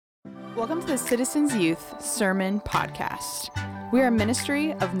Welcome to the Citizens Youth Sermon Podcast. We are a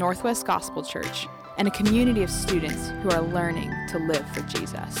ministry of Northwest Gospel Church and a community of students who are learning to live for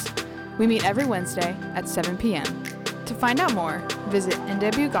Jesus. We meet every Wednesday at 7 p.m. To find out more, visit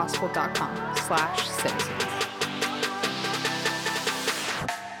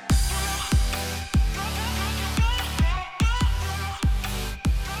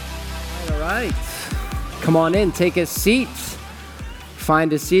All right. Come on in, take a seat.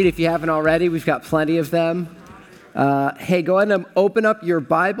 Find a seat if you haven't already. We've got plenty of them. Hey, go ahead and open up your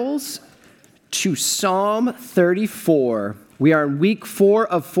Bibles to Psalm 34. We are in week 4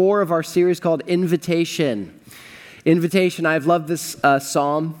 of our series called Invitation. Invitation, I've loved this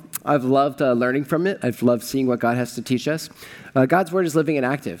psalm. I've loved learning from it. I've loved seeing what God has to teach us. God's Word is living and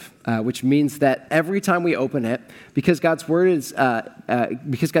active, which means that every time we open it, because God's Word is,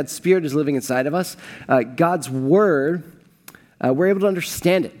 because God's Spirit is living inside of us, God's Word, we're able to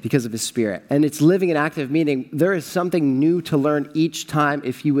understand it because of His Spirit. And it's living and active, meaning there is something new to learn each time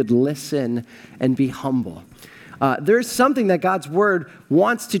if you would listen and be humble. There is something that God's Word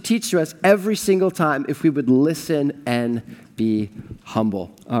wants to teach to us every single time if we would listen and be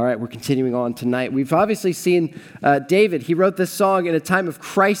humble. All right, we're continuing on tonight. We've obviously seen David. He wrote this song in a time of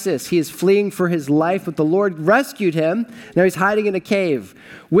crisis. He is fleeing for his life, but the Lord rescued him. Now he's hiding in a cave,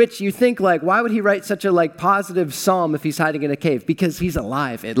 which you think, like, why would he write such a positive psalm if he's hiding in a cave? Because he's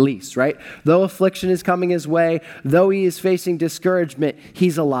alive, at least, right? Though affliction is coming his way, though he is facing discouragement,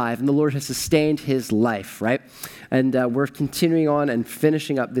 he's alive, and the Lord has sustained his life, right? And we're continuing on and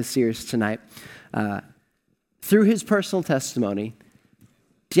finishing up this series tonight. Through his personal testimony,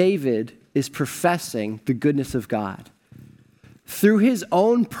 David is professing the goodness of God. Through his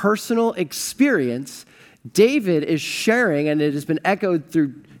own personal experience, David is sharing, and it has been echoed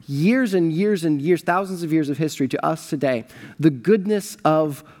through years and years and years, thousands of years of history to us today, the goodness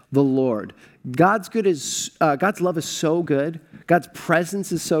of the Lord. God's love is so good. God's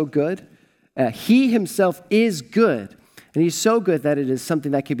presence is so good. He himself is good. And he's so good that it is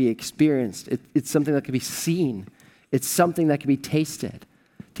something that can be experienced. It's something that can be seen. It's something that can be tasted.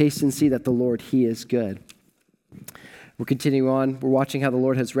 Taste and see that the Lord, He is good. We're continuing on. We're watching how the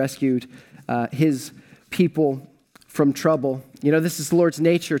Lord has rescued His people from trouble. You know, this is the Lord's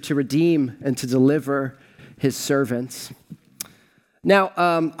nature, to redeem and to deliver His servants. Now,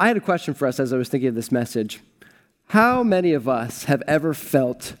 I had a question for us as I was thinking of this message. How many of us have ever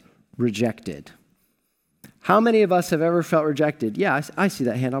felt rejected? How many of us have ever felt rejected? Yeah, I see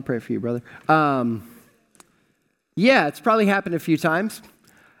that hand. I'll pray for you, brother. Yeah, it's probably happened a few times.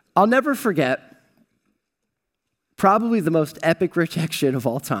 I'll never forget probably the most epic rejection of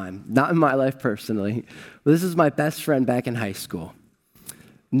all time. Not in my life personally, but this is my best friend back in high school.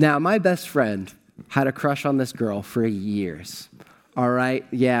 Now, my best friend had a crush on this girl for years. All right?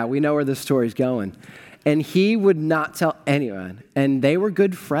 Yeah, we know where this story's going. And he would not tell anyone. And they were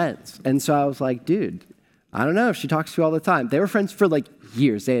good friends. And so I was like, dude, I don't know if she talks to you all the time. They were friends for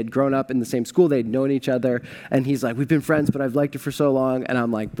years. They had grown up in the same school. They'd known each other. And he's like, we've been friends, but I've liked her for so long. And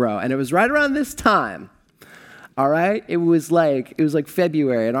I'm like, bro. And it was right around this time. All right? It was like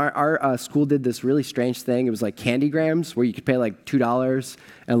February. And our school did this really strange thing. It was like candygrams where you could pay $2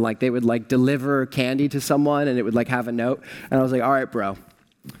 and they would deliver candy to someone and it would have a note. And I was like, all right, bro.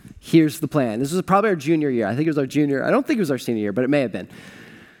 Here's the plan. This was probably our junior year. I think it was our junior. I don't think it was our senior year, but it may have been.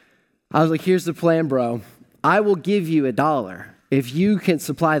 I was like, here's the plan, bro. I will give you $1 if you can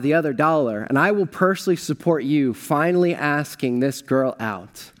supply the other $1, and I will personally support you finally asking this girl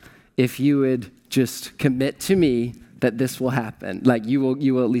out if you would just commit to me that this will happen. You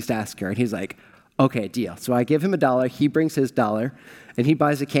will at least ask her. And he's like, okay, deal. So I give him $1. He brings his $1, and he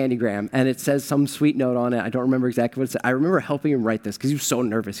buys a candygram, and it says some sweet note on it. I don't remember exactly what it said. I remember helping him write this because he was so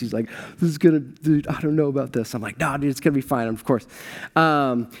nervous. He's like, dude, I don't know about this. I'm like, nah, dude, it's going to be fine, of course.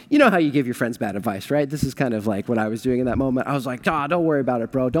 You know how you give your friends bad advice, right? This is kind of what I was doing in that moment. I was like, don't worry about it,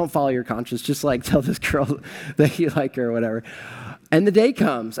 bro. Don't follow your conscience. Just tell this girl that you like her or whatever. And the day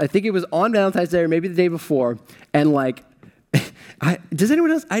comes. I think it was on Valentine's Day or maybe the day before, and does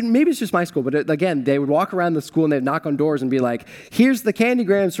anyone else? Maybe it's just my school, but again, they would walk around the school and they'd knock on doors and be like, here's the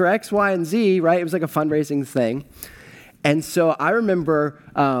candygrams for X, Y, and Z, right? It was like a fundraising thing. And so I remember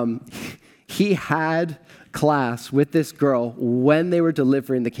he had class with this girl when they were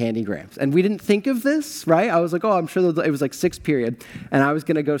delivering the candygrams. And we didn't think of this, right? I was like, oh, I'm sure it was 6th period. And I was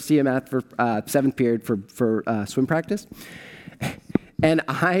going to go see him for 7th period for swim practice. And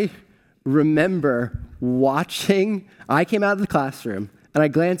I remember I came out of the classroom and I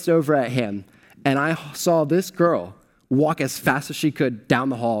glanced over at him and I saw this girl walk as fast as she could down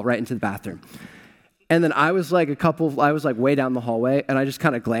the hall right into the bathroom. And then I was like way down the hallway, and I just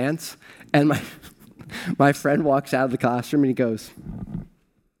kind of glance, and my friend walks out of the classroom, and he goes,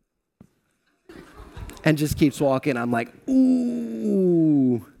 and just keeps walking. I'm like,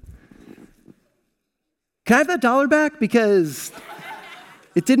 ooh. Can I have that $1 back? Because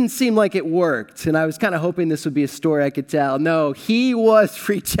it didn't seem like it worked, and I was kind of hoping this would be a story I could tell. No, he was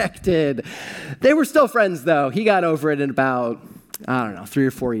rejected. They were still friends, though. He got over it in about, 3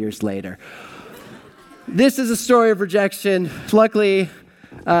 or 4 years later. This is a story of rejection. Luckily,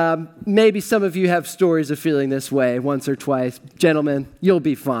 maybe some of you have stories of feeling this way once or twice. Gentlemen, you'll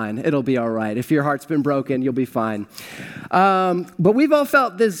be fine. It'll be all right. If your heart's been broken, you'll be fine. But we've all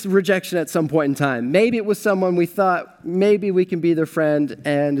felt this rejection at some point in time. Maybe it was someone we thought maybe we can be their friend,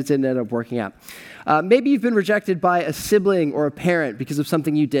 and it didn't end up working out. Maybe you've been rejected by a sibling or a parent because of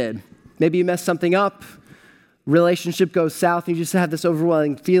something you did. Maybe you messed something up, relationship goes south, and you just have this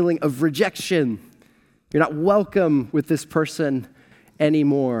overwhelming feeling of rejection. You're not welcome with this person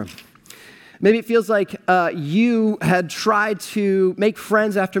anymore. Maybe it feels like you had tried to make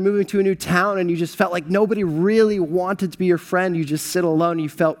friends after moving to a new town, and you just felt like nobody really wanted to be your friend. You just sit alone. You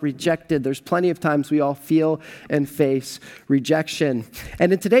felt rejected. There's plenty of times we all feel and face rejection.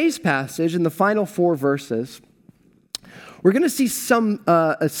 And in today's passage, in the final 4 verses, we're going to see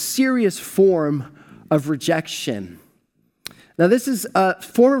a serious form of rejection. Now, this is a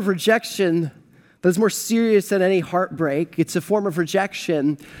form of rejection that's more serious than any heartbreak. It's a form of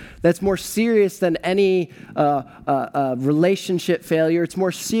rejection that's more serious than any relationship failure. It's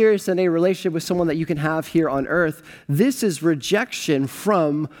more serious than a relationship with someone that you can have here on earth. This is rejection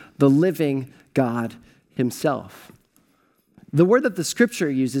from the living God himself. The word that the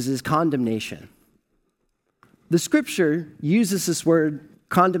scripture uses is condemnation. The scripture uses this word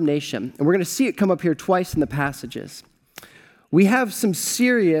condemnation, and we're going to see it come up here twice in the passages. We have some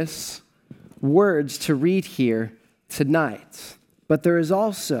serious words to read here tonight, but there is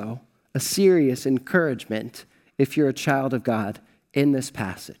also a serious encouragement if you're a child of God in this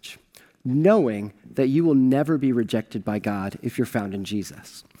passage, knowing that you will never be rejected by God if you're found in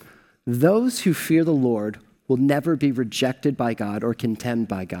Jesus. Those who fear the Lord will never be rejected by God or condemned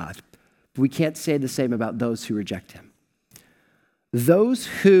by God. But we can't say the same about those who reject him. Those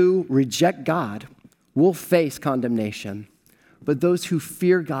who reject God will face condemnation, but those who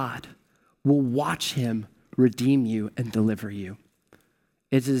fear God will watch him redeem you and deliver you.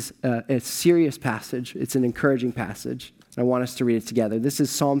 It is a serious passage. It's an encouraging passage. I want us to read it together. This is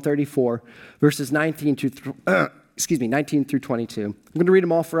Psalm 34, verses 19 through 22. I'm going to read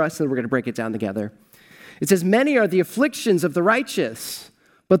them all for us, and then we're going to break it down together. It says, "Many are the afflictions of the righteous,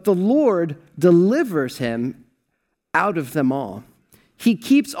 but the Lord delivers him out of them all. He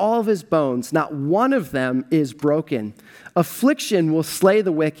keeps all of his bones. Not one of them is broken. Affliction will slay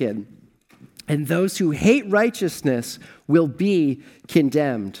the wicked, and those who hate righteousness will be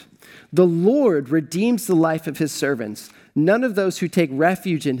condemned. The Lord redeems the life of his servants. None of those who take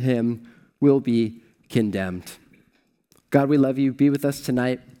refuge in him will be condemned." God, we love you. Be with us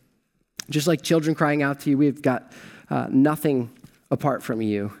tonight. Just like children crying out to you, we've got nothing apart from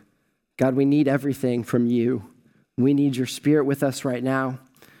you. God, we need everything from you. We need your spirit with us right now.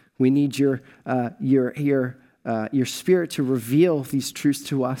 We need your spirit to reveal these truths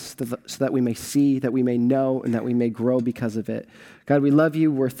to us so that we may see, that we may know, and that we may grow because of it. God, we love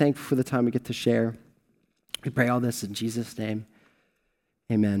you. We're thankful for the time we get to share. We pray all this in Jesus' name.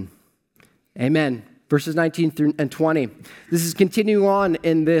 Amen. Amen. Verses 19 through and 20. This is continuing on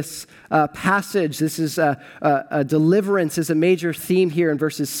in this passage. This is deliverance is a major theme here in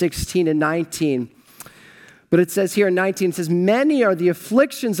verses 16 and 19. But it says here in 19, it says, "Many are the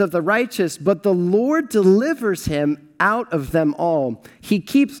afflictions of the righteous, but the Lord delivers him out of them all. He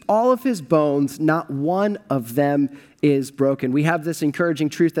keeps all of his bones, not one of them is broken." We have this encouraging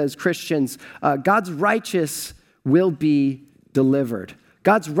truth as Christians. God's righteous will be delivered.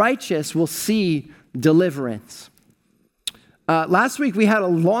 God's righteous will see deliverance. Last week, we had a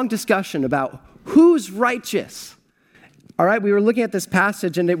long discussion about who's righteous. All right, we were looking at this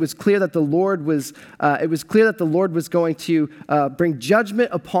passage, and it was clear that the Lord was going to bring judgment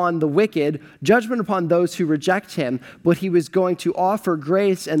upon the wicked, judgment upon those who reject him, but he was going to offer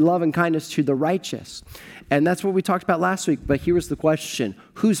grace and love and kindness to the righteous. And that's what we talked about last week. But here was the question: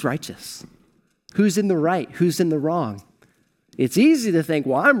 who's righteous? Who's in the right? Who's in the wrong? It's easy to think,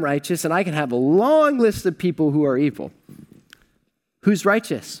 well, I'm righteous, and I can have a long list of people who are evil. Who's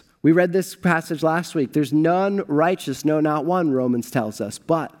righteous? We read this passage last week. There's none righteous, no, not one, Romans tells us.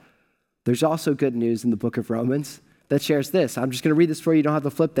 But there's also good news in the book of Romans that shares this. I'm just going to read this for you. You don't have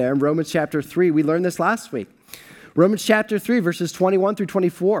to flip there. In Romans chapter 3, we learned this last week. Romans chapter 3, verses 21 through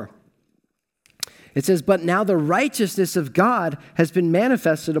 24. It says, but now the righteousness of God has been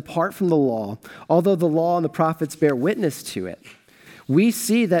manifested apart from the law, although the law and the prophets bear witness to it. We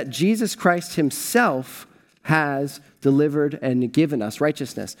see that Jesus Christ himself has delivered and given us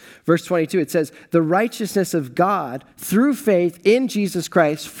righteousness. Verse 22, it says, the righteousness of God through faith in Jesus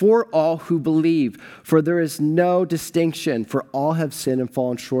Christ for all who believe. For there is no distinction, for all have sinned and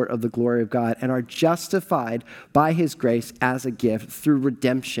fallen short of the glory of God and are justified by his grace as a gift through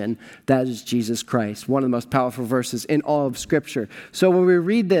redemption, that is Jesus Christ. One of the most powerful verses in all of Scripture. So when we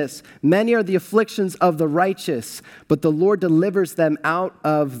read this, many are the afflictions of the righteous, but the Lord delivers them out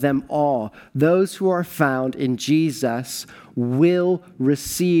of them all. Those who are found in Jesus will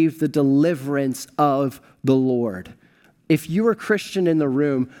receive the deliverance of the Lord. If you're a Christian in the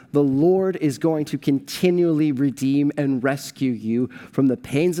room, the Lord is going to continually redeem and rescue you from the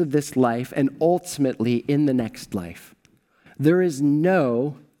pains of this life and ultimately in the next life. There is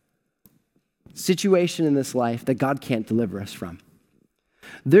no situation in this life that God can't deliver us from.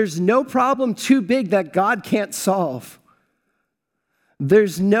 There's no problem too big that God can't solve.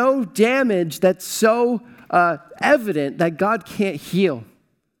 There's no damage that's so evident that God can't heal.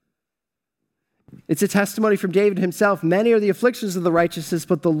 It's a testimony from David himself. Many are the afflictions of the righteous,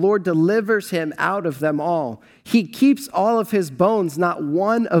 but the Lord delivers him out of them all. He keeps all of his bones. Not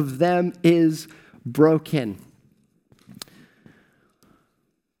one of them is broken.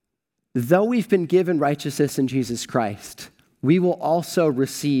 Though we've been given righteousness in Jesus Christ, we will also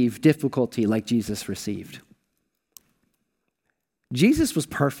receive difficulty like Jesus received. Jesus was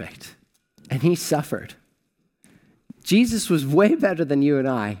perfect, and he suffered. Jesus was way better than you and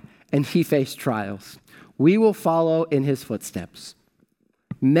I, and he faced trials. We will follow in his footsteps.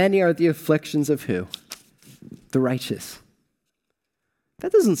 Many are the afflictions of who? The righteous.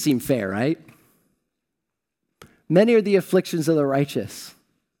 That doesn't seem fair, right? Many are the afflictions of the righteous.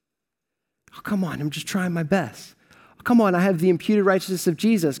 Oh, come on, I'm just trying my best. Oh, come on, I have the imputed righteousness of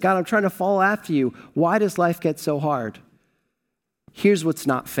Jesus. God, I'm trying to follow after you. Why does life get so hard? Here's what's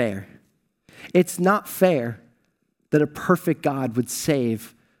not fair. It's not fair that a perfect God would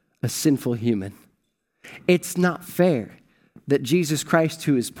save a sinful human. It's not fair that Jesus Christ,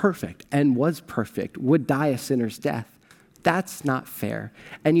 who is perfect and was perfect, would die a sinner's death. That's not fair.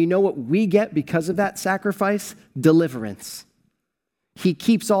 And you know what we get because of that sacrifice? Deliverance. He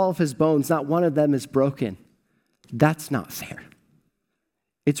keeps all of his bones, not one of them is broken. That's not fair.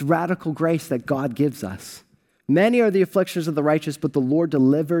 It's radical grace that God gives us. Many are the afflictions of the righteous, but the Lord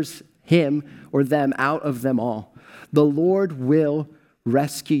delivers him or them out of them all. The Lord will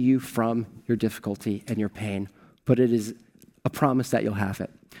rescue you from your difficulty and your pain, but it is a promise that you'll have it.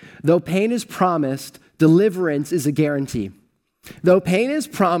 Though pain is promised, deliverance is a guarantee. Though pain is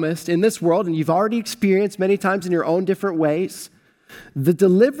promised in this world, and you've already experienced many times in your own different ways, the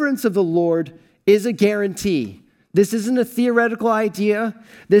deliverance of the Lord is a guarantee. This isn't a theoretical idea.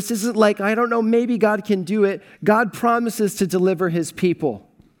 This isn't like, I don't know, maybe God can do it. God promises to deliver his people.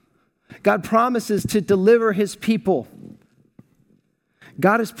 God promises to deliver his people.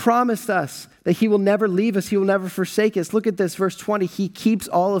 God has promised us that he will never leave us. He will never forsake us. Look at this, verse 20. He keeps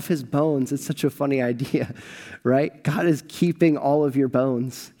all of his bones. It's such a funny idea, right? God is keeping all of your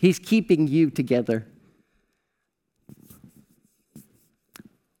bones. He's keeping you together.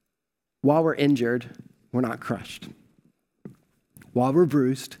 While we're injured, we're not crushed. While we're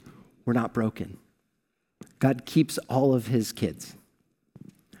bruised, we're not broken. God keeps all of his kids.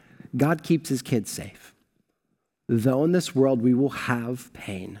 God keeps his kids safe. Though in this world we will have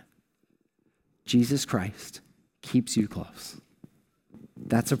pain, Jesus Christ keeps you close.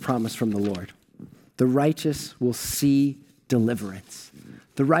 That's a promise from the Lord. The righteous will see deliverance.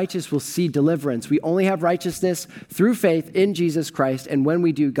 The righteous will see deliverance. We only have righteousness through faith in Jesus Christ, and when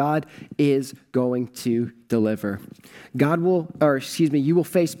we do, God is going to deliver. You will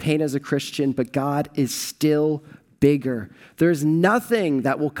face pain as a Christian, but God is still bigger. There's nothing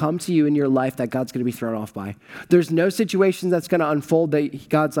that will come to you in your life that God's going to be thrown off by. There's no situation that's going to unfold that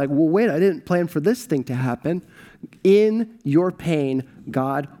God's like, well, wait, I didn't plan for this thing to happen. In your pain,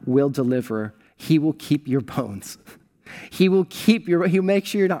 God will deliver. He will keep your bones. He'll make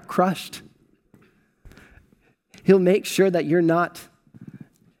sure you're not crushed. He'll make sure that you're not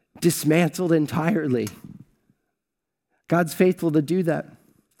dismantled entirely. God's faithful to do that.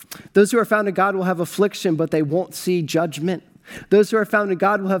 Those who are found in God will have affliction, but they won't see judgment. Those who are found in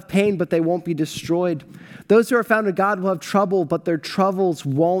God will have pain, but they won't be destroyed. Those who are found in God will have trouble, but their troubles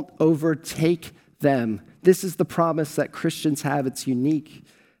won't overtake them. This is the promise that Christians have. It's unique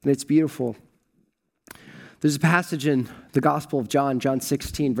and it's beautiful. There's a passage in the Gospel of John, John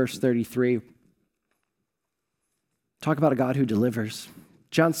 16, verse 33. Talk about a God who delivers.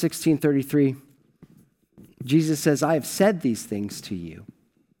 John 16, 33. Jesus says, I have said these things to you,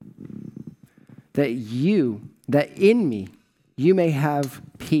 that in me, you may have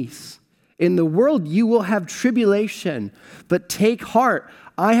peace. In the world, you will have tribulation, but take heart,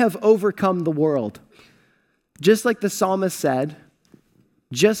 I have overcome the world. Just like the psalmist said,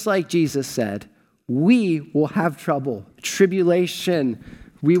 just like Jesus said, we will have trouble, tribulation,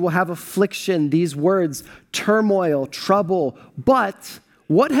 we will have affliction, these words, turmoil, trouble. But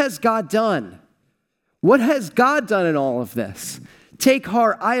what has God done? What has God done in all of this? Take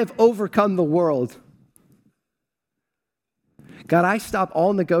heart, I have overcome the world. God, I stop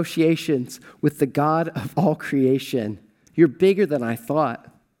all negotiations with the God of all creation. You're bigger than I thought.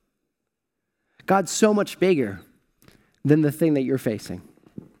 God's so much bigger than the thing that you're facing.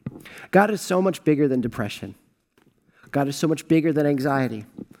 God is so much bigger than depression. God is so much bigger than anxiety.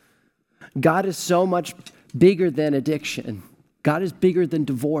 God is so much bigger than addiction. God is bigger than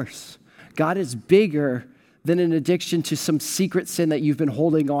divorce. God is bigger than an addiction to some secret sin that you've been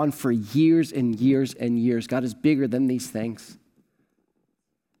holding on for years and years and years. God is bigger than these things.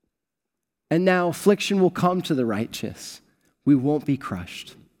 And now affliction will come to the righteous. We won't be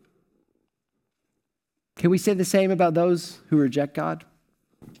crushed. Can we say the same about those who reject God?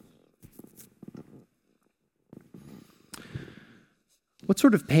 What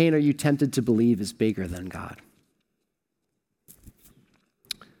sort of pain are you tempted to believe is bigger than God?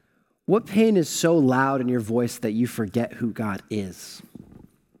 What pain is so loud in your voice that you forget who God is?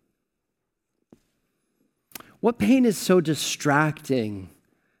 What pain is so distracting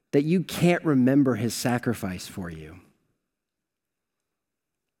that you can't remember his sacrifice for you?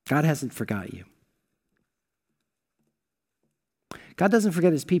 God hasn't forgot you. God doesn't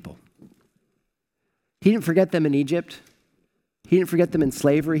forget his people. He didn't forget them in Egypt. He didn't forget them in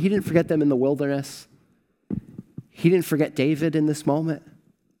slavery. He didn't forget them in the wilderness. He didn't forget David in this moment.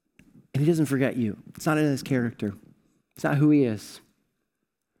 And he doesn't forget you. It's not in his character. It's not who he is.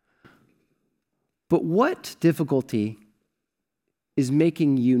 But what difficulty is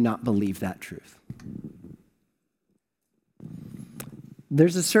making you not believe that truth?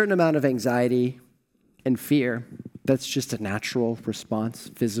 There's a certain amount of anxiety and fear that's just a natural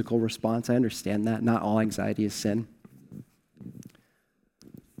response, physical response. I understand that. Not all anxiety is sin.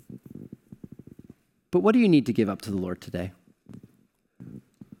 But what do you need to give up to the Lord today?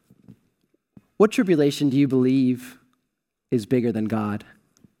 What tribulation do you believe is bigger than God?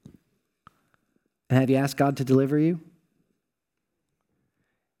 And have you asked God to deliver you?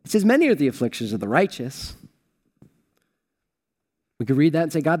 It says, many are the afflictions of the righteous. We could read that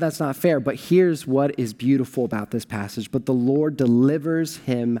and say, God, that's not fair. But here's what is beautiful about this passage. But the Lord delivers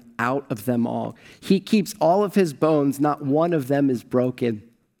him out of them all. He keeps all of his bones. Not one of them is broken.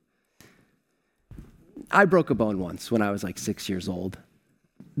 I broke a bone once when I was like 6 years old.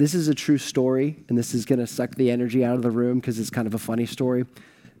 This is a true story, and this is going to suck the energy out of the room because it's kind of a funny story.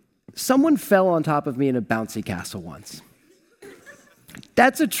 Someone fell on top of me in a bouncy castle once.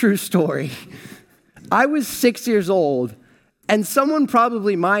 That's a true story. I was 6 years old, and someone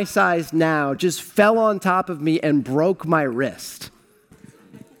probably my size now just fell on top of me and broke my wrist.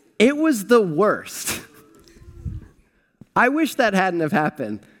 It was the worst. I wish that hadn't have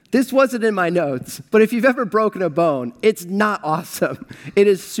happened. This wasn't in my notes, but if you've ever broken a bone, it's not awesome. It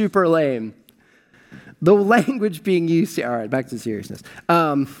is super lame. The language being used here, all right, back to seriousness.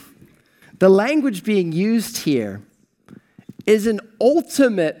 The language being used here is an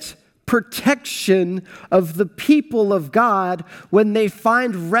ultimate protection of the people of God when they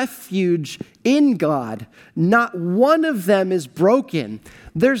find refuge in God. Not one of them is broken.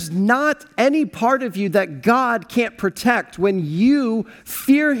 There's not any part of you that God can't protect when you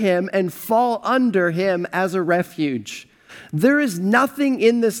fear him and fall under him as a refuge. There is nothing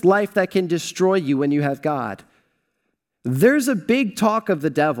in this life that can destroy you when you have God. There's a big talk of the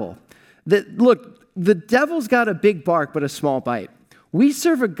devil. Look, the devil's got a big bark but a small bite. We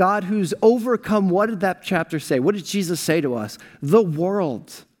serve a God who's overcome, what did that chapter say? What did Jesus say to us? The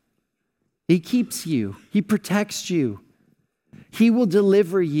world. He keeps you. He protects you. He will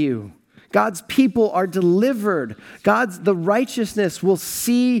deliver you. God's people are delivered. The righteousness will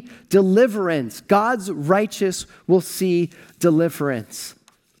see deliverance. God's righteous will see deliverance.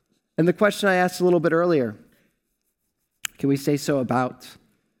 And the question I asked a little bit earlier, can we say so about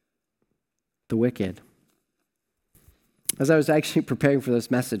the wicked? As I was actually preparing for this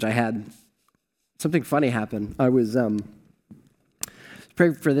message, I had something funny happen. I was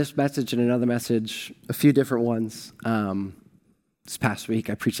preparing for this message and another message, a few different ones. This past week,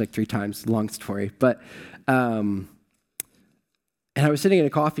 I preached like 3 times, long story. But, and I was sitting in a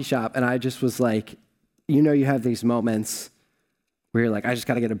coffee shop, and I just was like, you have these moments where you're like, I just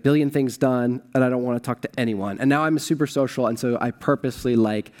got to get a billion things done, and I don't want to talk to anyone. And now I'm super social, and so I purposely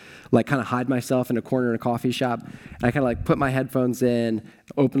like kind of hide myself in a corner in a coffee shop. And I kind of like put my headphones in,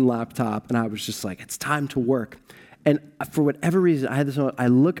 open laptop, and I was just like, it's time to work. And for whatever reason, I had this moment, I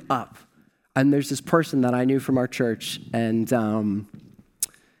look up, and there's this person that I knew from our church, and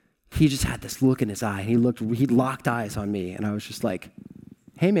he just had this look in his eye. He locked eyes on me, and I was just like,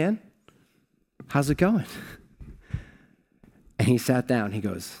 hey man, how's it going? And he sat down, he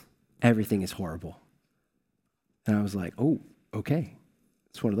goes, everything is horrible. And I was like, oh, okay.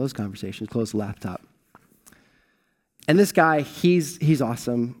 It's one of those conversations, close the laptop. And this guy, he's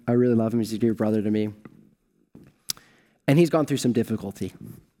awesome. I really love him. He's a dear brother to me. And he's gone through some difficulty.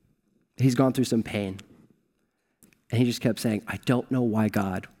 He's gone through some pain. And he just kept saying, I don't know why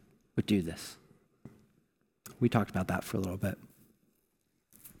God would do this. We talked about that for a little bit.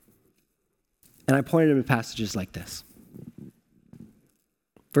 And I pointed him to passages like this.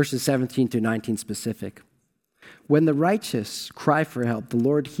 Verses 17 through 19 specific. When the righteous cry for help, the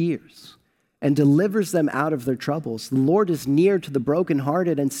Lord hears and delivers them out of their troubles. The Lord is near to the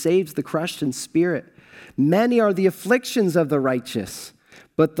brokenhearted and saves the crushed in spirit. Many are the afflictions of the righteous,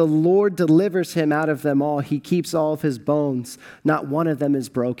 but the Lord delivers him out of them all. He keeps all of his bones. Not one of them is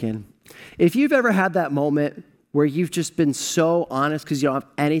broken. If you've ever had that moment where you've just been so honest because you don't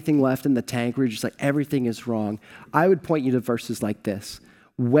have anything left in the tank, where you're just like, everything is wrong, I would point you to verses like this.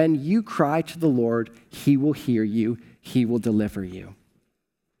 When you cry to the Lord, he will hear you. He will deliver you.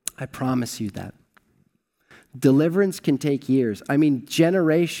 I promise you that. Deliverance can take years. I mean,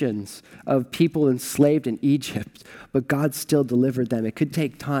 generations of people enslaved in Egypt, but God still delivered them. It could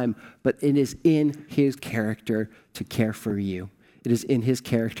take time, but it is in his character to care for you. It is in his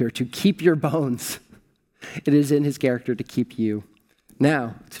character to keep your bones. It is in his character to keep you.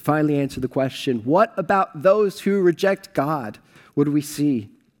 Now, to finally answer the question, what about those who reject God? What do we see?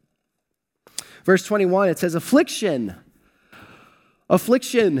 Verse 21, it says affliction.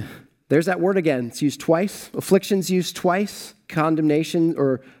 Affliction. There's that word again. It's used twice. Affliction's used twice. Condemnation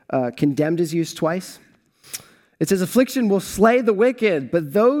or condemned is used twice. It says affliction will slay the wicked,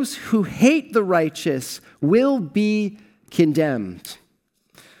 but those who hate the righteous will be condemned.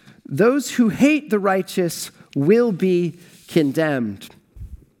 Those who hate the righteous will be condemned.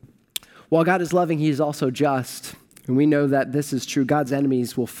 While God is loving, he is also just. And we know that this is true. God's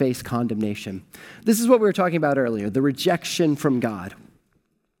enemies will face condemnation. This is what we were talking about earlier, the rejection from God.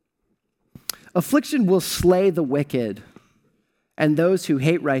 Affliction will slay the wicked, and those who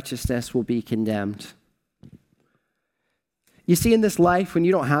hate righteousness will be condemned. You see, in this life, when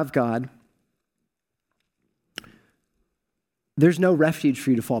you don't have God, there's no refuge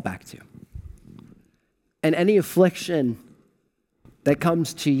for you to fall back to. And any affliction that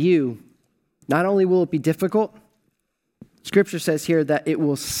comes to you, not only will it be difficult, Scripture says here that it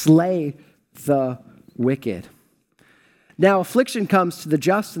will slay the wicked. Now, affliction comes to the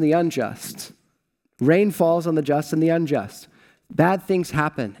just and the unjust. Rain falls on the just and the unjust. Bad things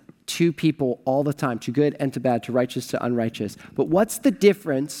happen to people all the time, to good and to bad, to righteous to unrighteous. But what's the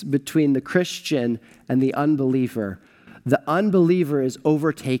difference between the Christian and the unbeliever? The unbeliever is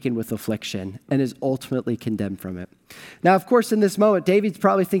overtaken with affliction and is ultimately condemned from it. Now, of course, in this moment, David's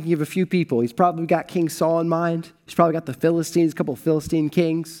probably thinking of a few people. He's probably got King Saul in mind. He's probably got the Philistines, a couple of Philistine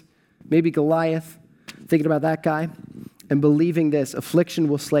kings, maybe Goliath, thinking about that guy, and believing this, affliction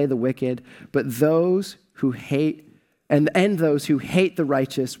will slay the wicked, but those who hate, and those who hate the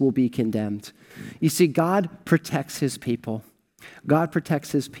righteous will be condemned. You see, God protects his people. God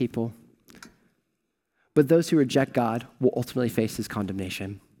protects his people. But those who reject God will ultimately face his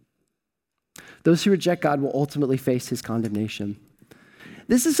condemnation. Those who reject God will ultimately face his condemnation.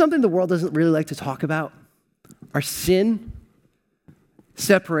 This is something the world doesn't really like to talk about. Our sin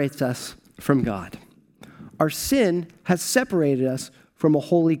separates us from God. Our sin has separated us from a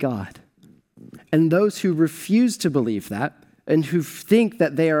holy God. And those who refuse to believe that and who think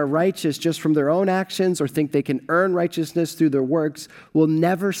that they are righteous just from their own actions or think they can earn righteousness through their works will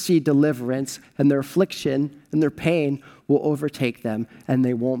never see deliverance, and their affliction and their pain will overtake them and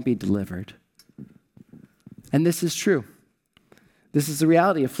they won't be delivered. And this is true. This is the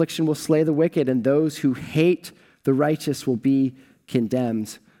reality. Affliction will slay the wicked, and those who hate the righteous will be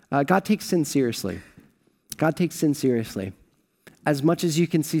condemned. God takes sin seriously. God takes sin seriously. As much as you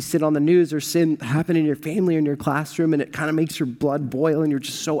can see sin on the news or sin happen in your family or in your classroom, and it kind of makes your blood boil and you're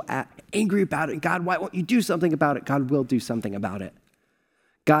just so angry about it. God, why won't you do something about it? God will do something about it.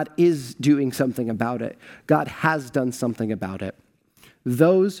 God is doing something about it. God has done something about it.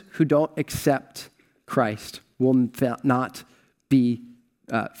 Those who don't accept Christ will not be,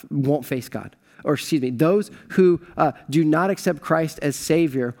 won't face God. those who do not accept Christ as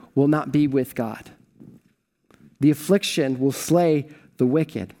Savior will not be with God. The affliction will slay the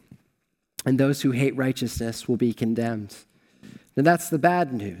wicked, and those who hate righteousness will be condemned. Now that's the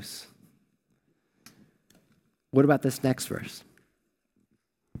bad news. What about this next verse?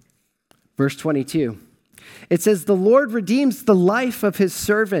 Verse 22. It says, "The Lord redeems the life of his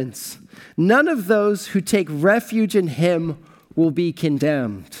servants. None of those who take refuge in him will be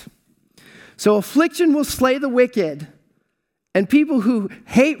condemned." So affliction will slay the wicked, and people who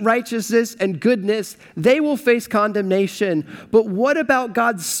hate righteousness and goodness, they will face condemnation. But what about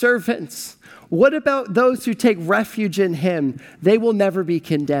God's servants? What about those who take refuge in him? They will never be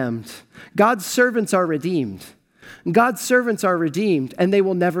condemned. God's servants are redeemed. God's servants are redeemed, and they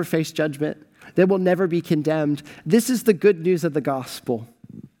will never face judgment. They will never be condemned. This is the good news of the gospel.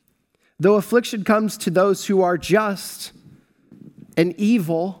 Though affliction comes to those who are just and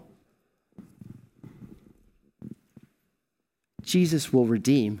evil, Jesus will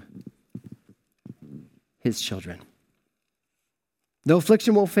redeem his children. Though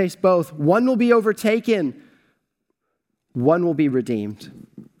affliction will face both, one will be overtaken, one will be redeemed.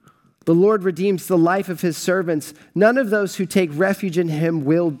 The Lord redeems the life of his servants. None of those who take refuge in him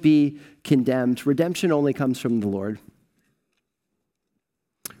will be condemned. Redemption only comes from the Lord.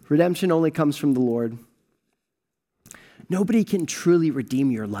 Redemption only comes from the Lord. Nobody can truly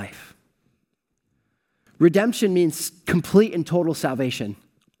redeem your life. Redemption means complete and total salvation.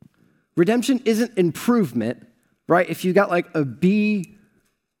 Redemption isn't improvement, right? If you got like a B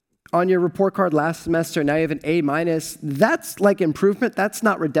on your report card last semester, now you have an A-, that's like improvement. That's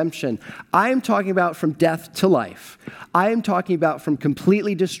not redemption. I am talking about from death to life. I am talking about from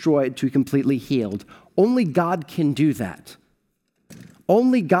completely destroyed to completely healed. Only God can do that.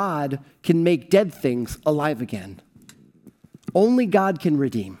 Only God can make dead things alive again. Only God can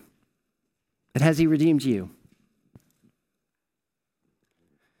redeem. And has he redeemed you?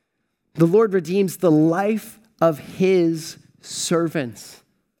 The Lord redeems the life of his servants.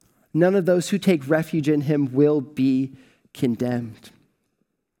 None of those who take refuge in him will be condemned.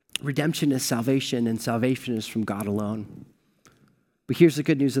 Redemption is salvation, and salvation is from God alone. But here's the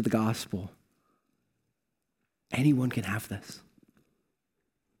good news of the gospel. Anyone can have this.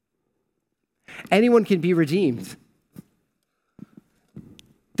 Anyone can be redeemed.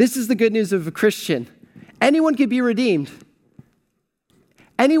 This is the good news of a Christian. Anyone can be redeemed.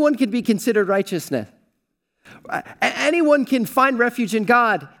 Anyone can be considered righteousness. Anyone can find refuge in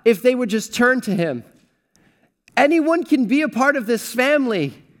God if they would just turn to him. Anyone can be a part of this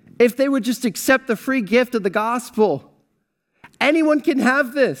family if they would just accept the free gift of the gospel. Anyone can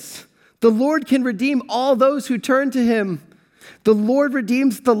have this. The Lord can redeem all those who turn to him. The Lord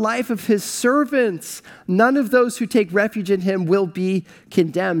redeems the life of his servants. None of those who take refuge in him will be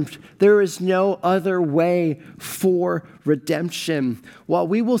condemned. There is no other way for redemption. While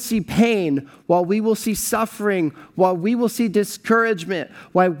we will see pain, while we will see suffering, while we will see discouragement,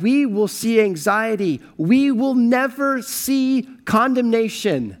 while we will see anxiety, we will never see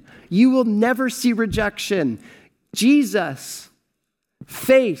condemnation. You will never see rejection. Jesus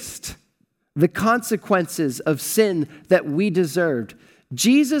faced the consequences of sin that we deserved.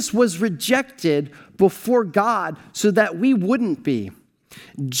 Jesus was rejected before God so that we wouldn't be.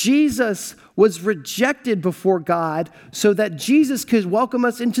 Jesus was rejected before God so that Jesus could welcome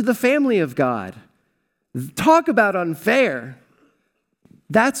us into the family of God. Talk about unfair.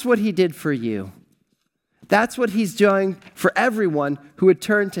 That's what he did for you. That's what he's doing for everyone who would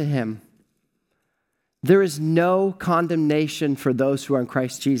turn to him. There is no condemnation for those who are in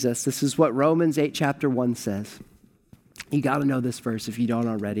Christ Jesus. This is what Romans 8, chapter 1 says. You got to know this verse if you don't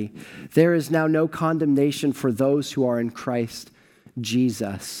already. There is now no condemnation for those who are in Christ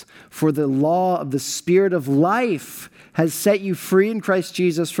Jesus. For the law of the Spirit of life has set you free in Christ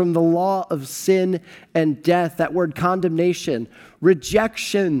Jesus from the law of sin and death. That word condemnation,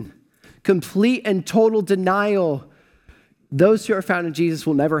 rejection, complete and total denial. Those who are found in Jesus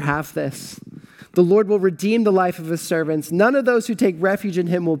will never have this. The Lord will redeem the life of his servants. None of those who take refuge in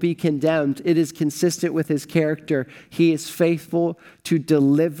him will be condemned. It is consistent with his character. He is faithful to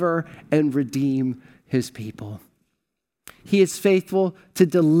deliver and redeem his people. He is faithful to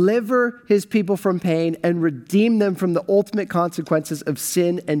deliver his people from pain and redeem them from the ultimate consequences of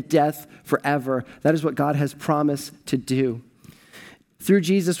sin and death forever. That is what God has promised to do. Through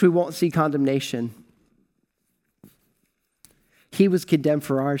Jesus, we won't see condemnation. He was condemned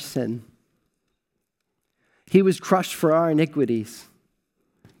for our sin. He was crushed for our iniquities,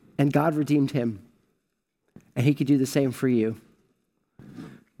 and God redeemed him, and he could do the same for you.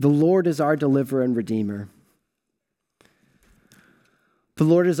 The Lord is our deliverer and redeemer. The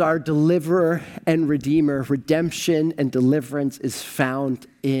Lord is our deliverer and redeemer. Redemption and deliverance is found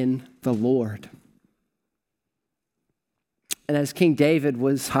in the Lord. And as King David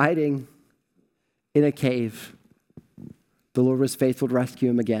was hiding in a cave, the Lord was faithful to rescue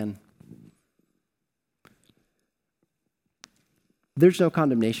him again. There's no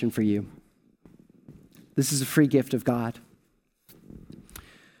condemnation for you. This is a free gift of God.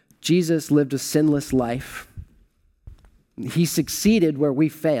 Jesus lived a sinless life. He succeeded where we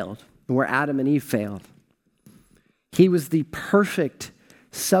failed, and where Adam and Eve failed. He was the perfect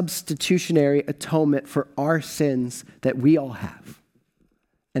substitutionary atonement for our sins that we all have.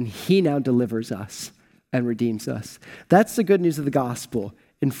 And he now delivers us and redeems us. That's the good news of the gospel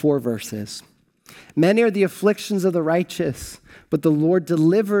in 4 verses. Many are the afflictions of the righteous, but the Lord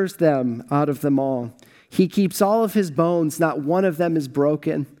delivers them out of them all. He keeps all of his bones, not one of them is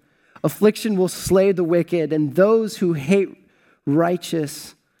broken. Affliction will slay the wicked, and those who hate the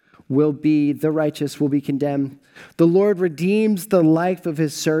righteous will be condemned. The Lord redeems the life of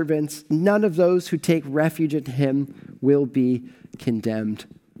his servants. None of those who take refuge in him will be condemned.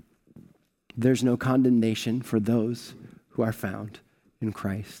 There's no condemnation for those who are found in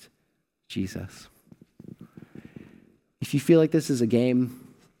Christ Jesus. If you feel like this is a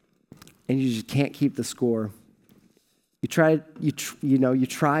game and you just can't keep the score, you try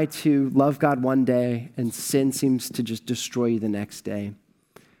to love God one day and sin seems to just destroy you the next day.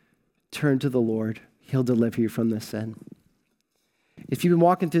 Turn to the Lord. He'll deliver you from this sin. If you've been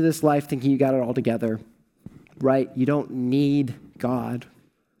walking through this life thinking you got it all together, right? You don't need God.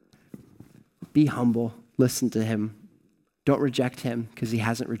 Be humble. Listen to him. Don't reject him because he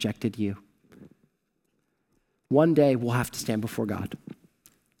hasn't rejected you. One day we'll have to stand before God.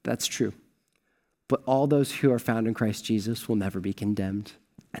 That's true. But all those who are found in Christ Jesus will never be condemned.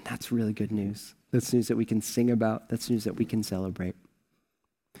 And that's really good news. That's news that we can sing about. That's news that we can celebrate.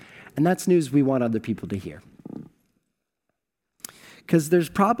 And that's news we want other people to hear. Because there's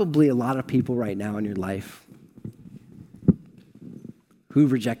probably a lot of people right now in your life who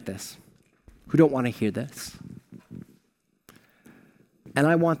reject this, who don't want to hear this. And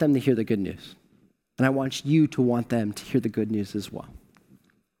I want them to hear the good news. And I want you to want them to hear the good news as well.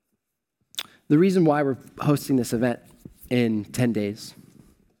 The reason why we're hosting this event in 10 days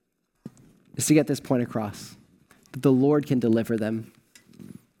is to get this point across, that the Lord can deliver them.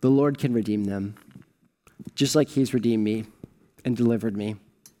 The Lord can redeem them, just like he's redeemed me and delivered me.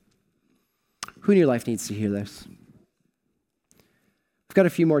 Who in your life needs to hear this? We've got a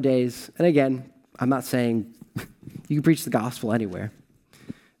few more days. And again, I'm not saying you can preach the gospel anywhere,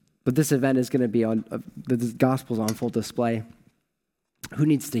 but this event is going to be the gospel's on full display. Who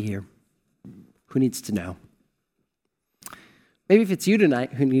needs to hear? Who needs to know? Maybe if it's you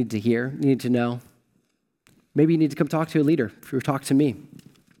tonight who need to hear, need to know, maybe you need to come talk to a leader or talk to me.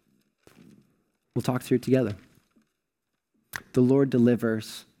 We'll talk through it together. The Lord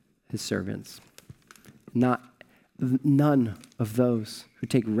delivers his servants. None of those who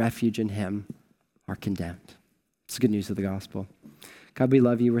take refuge in him are condemned. It's the good news of the gospel. God, we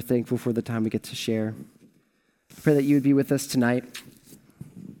love you. We're thankful for the time we get to share. I pray that you would be with us tonight.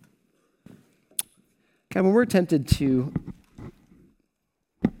 God, when we're tempted to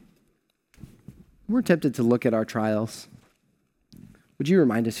look at our trials, would you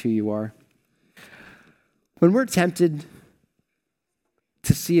remind us who you are? When we're tempted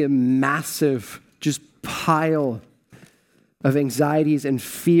to see a massive just pile of anxieties and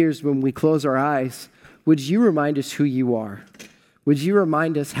fears when we close our eyes, would you remind us who you are? Would you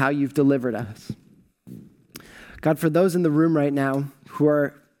remind us how you've delivered us? God, for those in the room right now who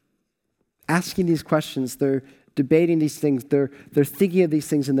are asking these questions, they're debating these things, they're thinking of these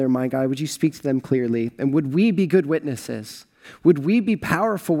things in their mind, God, would you speak to them clearly? And would we be good witnesses? Would we be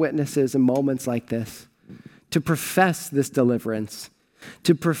powerful witnesses in moments like this to profess this deliverance,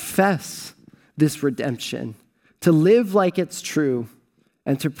 to profess this redemption, to live like it's true,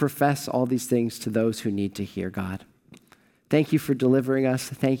 and to profess all these things to those who need to hear, God? Thank you for delivering us.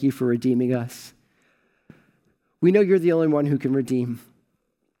 Thank you for redeeming us. We know you're the only one who can redeem.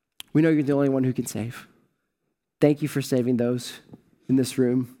 We know you're the only one who can save. Thank you for saving those in this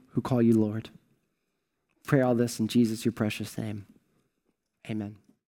room who call you Lord. Pray all this in Jesus, your precious name. Amen.